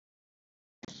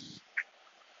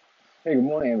Hey, good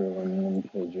morning, everyone. I'm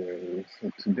KJ.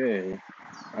 So today,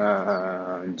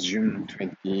 June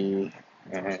 24th,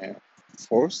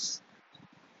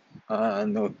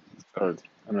 no, 3rd,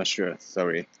 I'm not sure,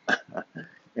 sorry.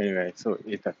 Anyway, so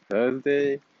it's a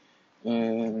Thursday,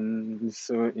 and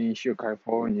so in here,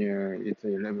 California, it's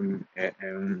 11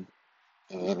 a.m.,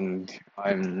 and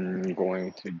I'm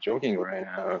going to jogging right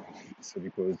now. So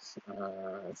because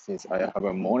since I have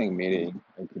a morning meeting,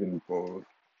 I couldn't go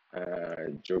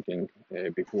jogging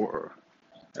before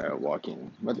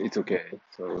walking, but it's okay.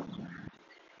 So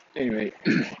anyway,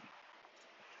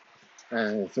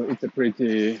 so it's a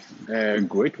pretty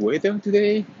great weather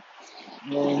today.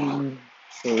 So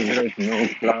there's no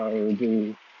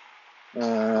cloudy.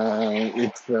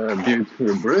 It's a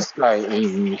beautiful blue sky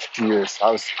in here,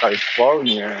 South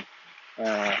California.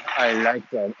 I like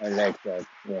that. I like that.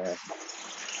 Yeah,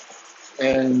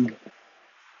 and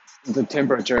the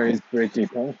temperature is pretty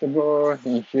comfortable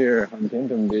in here on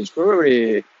Huntington Beach.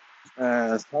 Probably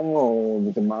some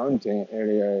of the mountain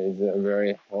area is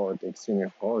very hot,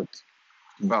 extremely hot.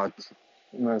 But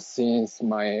since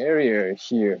my area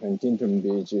here in Tinton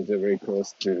Beach is very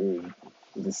close to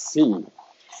the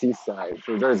seaside,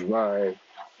 so that's why.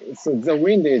 So the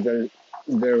wind is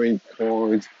very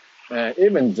cold,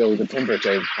 even though the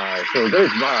temperature is high. So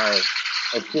that's why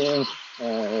I think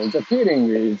the feeling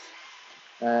is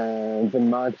the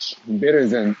much better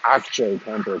than actual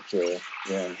temperature.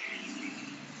 Yeah.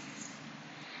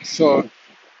 So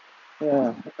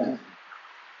yeah.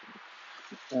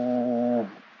 Uh,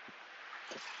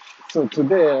 So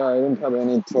today I don't have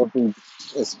any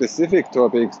specific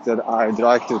topics that I'd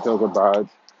like to talk about,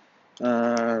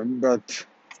 but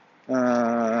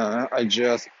I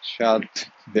just chat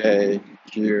today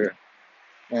here,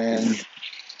 and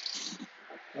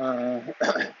uh,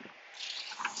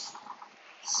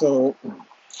 so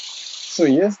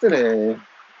yesterday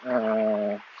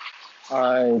uh,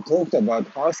 I talked about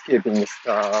housekeeping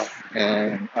stuff,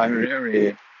 and I'm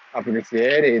really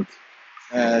appreciated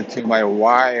to my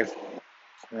wife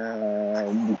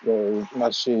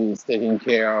because she's taking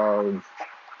care of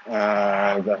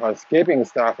the housekeeping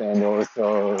stuff and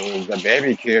also the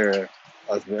baby care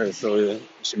as well. So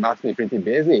she must be pretty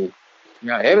busy.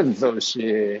 Yeah, even though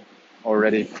she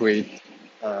already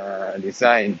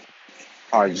resigned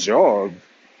her job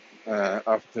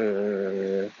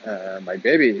after my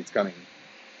baby is coming.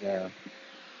 Yeah,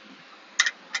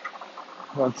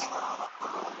 but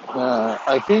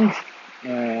I think,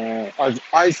 as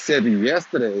I said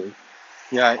yesterday,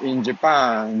 yeah, in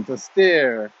Japan,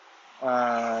 the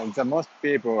most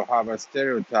people have a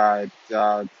stereotype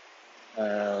that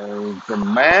the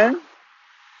men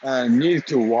need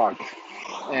to work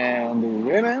and the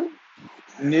women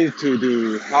need to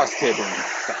do housekeeping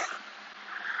stuff.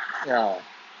 Yeah.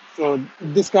 So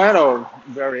this kind of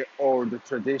very old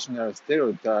traditional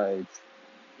stereotype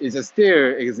is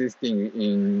still existing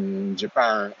in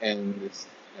Japan and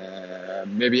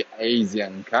maybe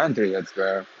Asian country as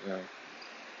well. You know.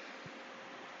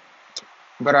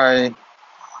 But I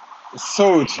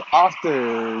thought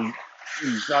after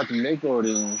that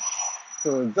recording,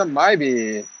 so that might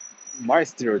be my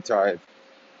stereotype.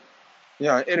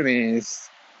 Yeah, it means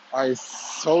I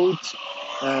thought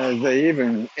that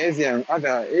even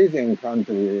other Asian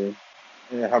countries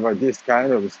have this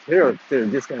kind of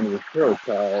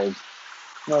stereotype.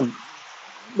 Not,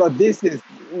 but this is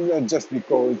not just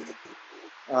because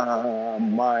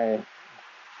my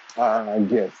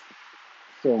guess,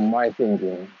 so my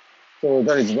thinking. So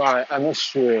that is why I'm not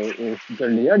sure if the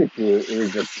reality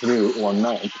is true or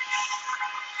not.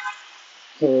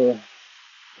 So,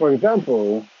 for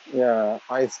example, yeah,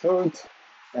 I thought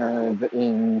that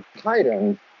in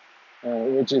Thailand,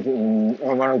 which is in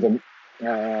one of the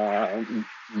uh,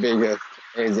 biggest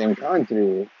Asian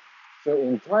country. So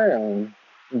in Thailand,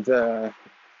 the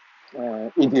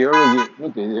ideology,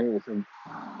 not the ideology, so,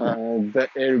 the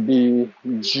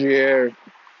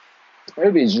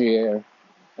LBGL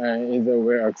is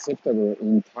very acceptable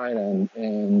in Thailand,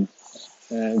 and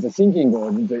the thinking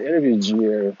of the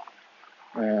LBGL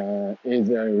is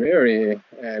really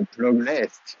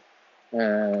progressed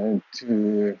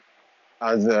to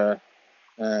other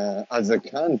as a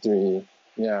country.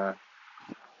 Yeah,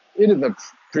 it is a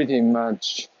pretty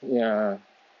much uh,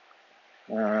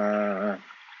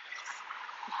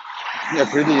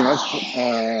 pretty much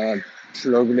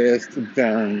progressed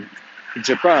than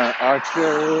Japan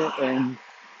actually, and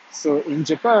so in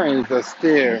Japan is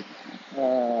still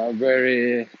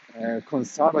very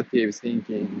conservative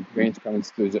thinking when it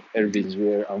comes to the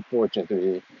LVGL,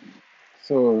 unfortunately.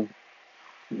 So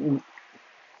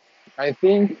I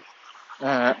think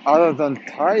other than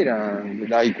Thailand,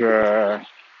 like.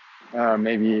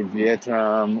 maybe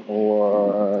Vietnam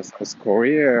or South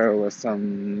Korea or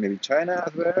some maybe China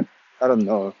as well. I don't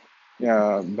know.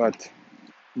 Yeah, but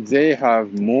they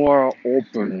have more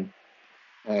open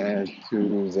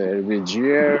to the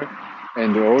religion,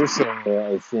 and also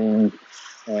I think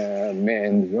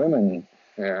men women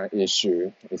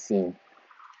issue.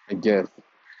 I guess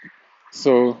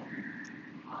so.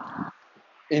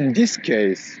 In this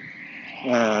case,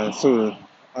 so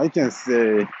I can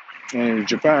say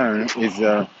Japan is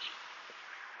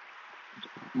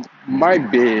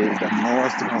might be the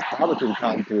most conservative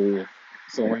country.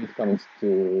 So when it comes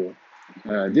to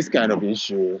this kind of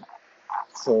issue,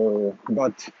 so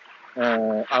but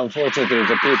unfortunately,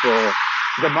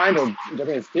 the mind of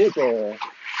Japanese people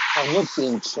have not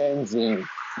been changing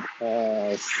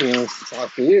since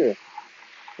last year.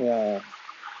 Yeah,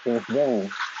 since then.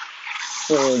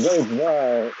 So that is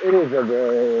why it is a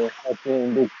very, I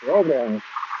think, big problem.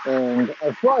 And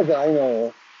as far as I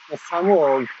know, some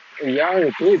of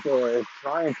young people are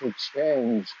trying to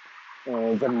change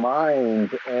the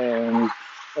mind, and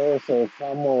also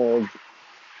some of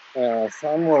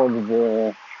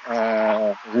the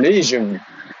religion,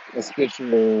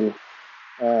 especially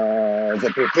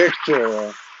the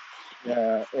prefecture,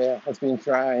 has been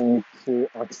trying to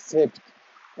accept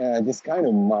this kind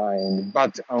of mind,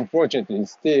 but unfortunately,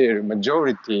 still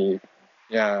majority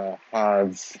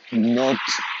has not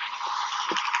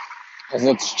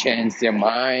changed their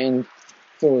mind.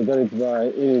 So that is why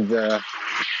it is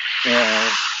uh,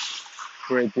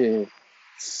 pretty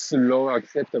slow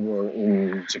acceptable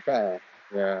in Japan.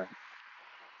 Yeah.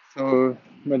 So,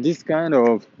 but this kind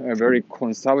of very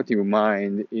conservative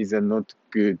mind is not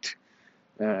good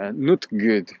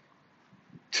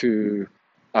to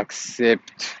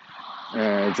accept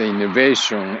the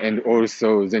innovation and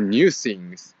also the new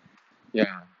things.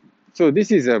 Yeah. So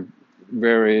this is a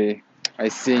very, I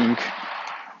think,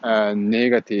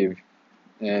 negative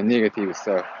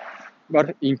stuff.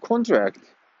 But in contrast,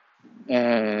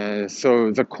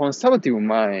 so the conservative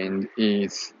mind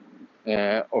is,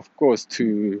 of course,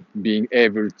 to being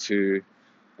able to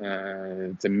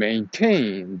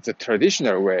maintain the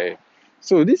traditional way.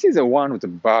 So this is one of the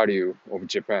value of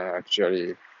Japan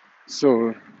actually.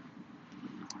 So,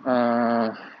 uh,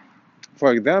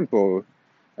 for example,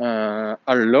 a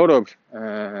lot of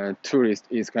tourists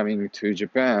is coming to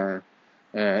Japan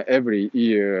every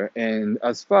year, and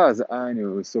as far as I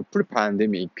know, so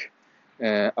pre-pandemic,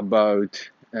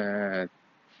 about uh,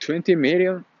 20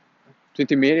 million,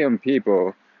 20 million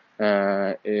people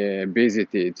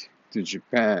visited to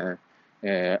Japan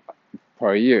uh,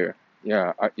 per year.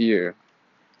 Yeah, a year.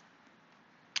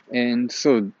 And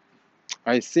so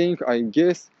I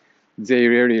guess they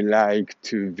really like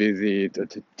to visit a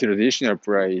traditional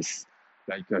place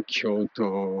like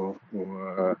Kyoto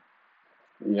or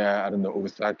yeah, I don't know,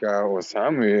 Osaka or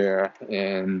somewhere.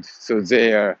 And so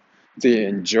the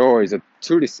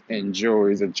tourists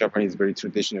enjoy the Japanese very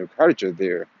traditional culture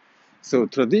there. So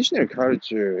traditional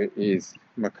culture is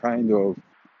a kind of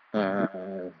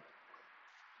uh,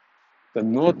 the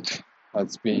note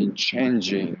has been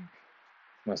changing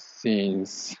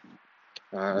since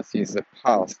since the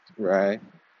past, right?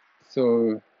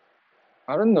 So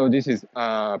I don't know this is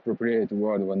appropriate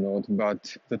word or not,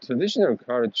 but the traditional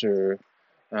culture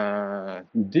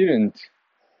didn't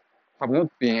have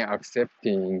not been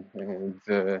accepting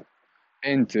the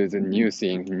enter the new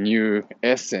thing, new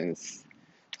essence.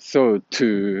 So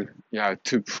to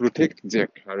protect their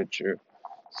culture.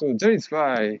 So that is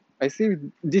why I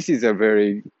think this is a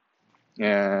very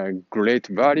great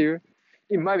value.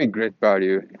 It might be great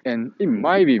value, and it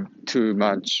might be too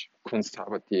much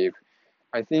conservative.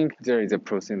 I think there is a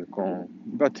pros and cons.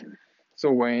 But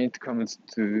so when it comes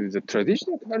to the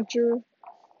traditional culture,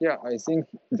 yeah, I think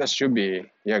that should be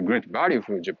great value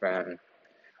for Japan.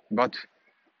 But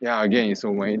yeah, again, so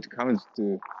when it comes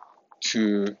to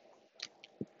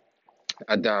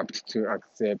adapt to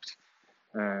accept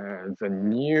the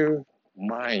new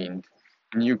mind,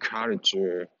 new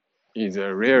culture is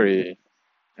a really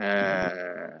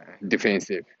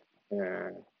defensive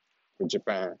for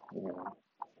Japan.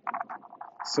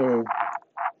 So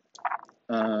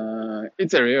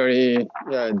it's a really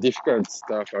difficult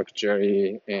stuff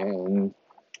actually, and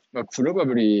but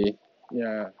probably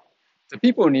yeah the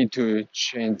people need to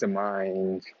change the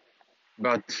mind,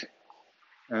 but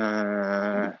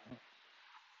uh,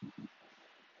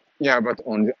 but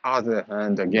on the other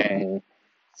hand again,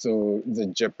 so the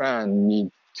Japan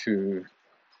need to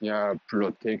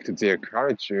protect their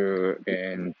culture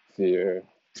and their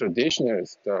traditional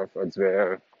stuff as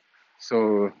well.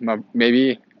 So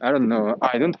maybe I don't know.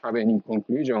 I don't have any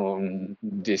conclusion on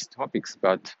these topics,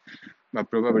 but but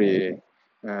probably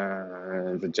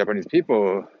the Japanese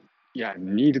people, yeah,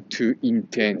 need to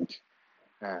intend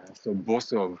so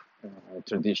both of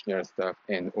traditional stuff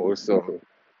and also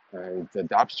the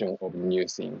adoption of new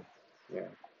thing. Yeah.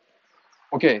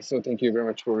 Okay, so thank you very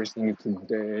much for listening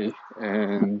today.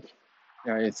 And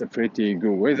yeah, it's a pretty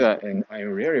good weather, and I'm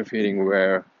really feeling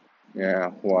well. Yeah,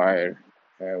 while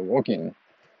walking.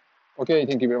 Okay,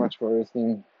 thank you very much for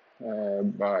listening.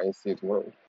 Bye. See you tomorrow.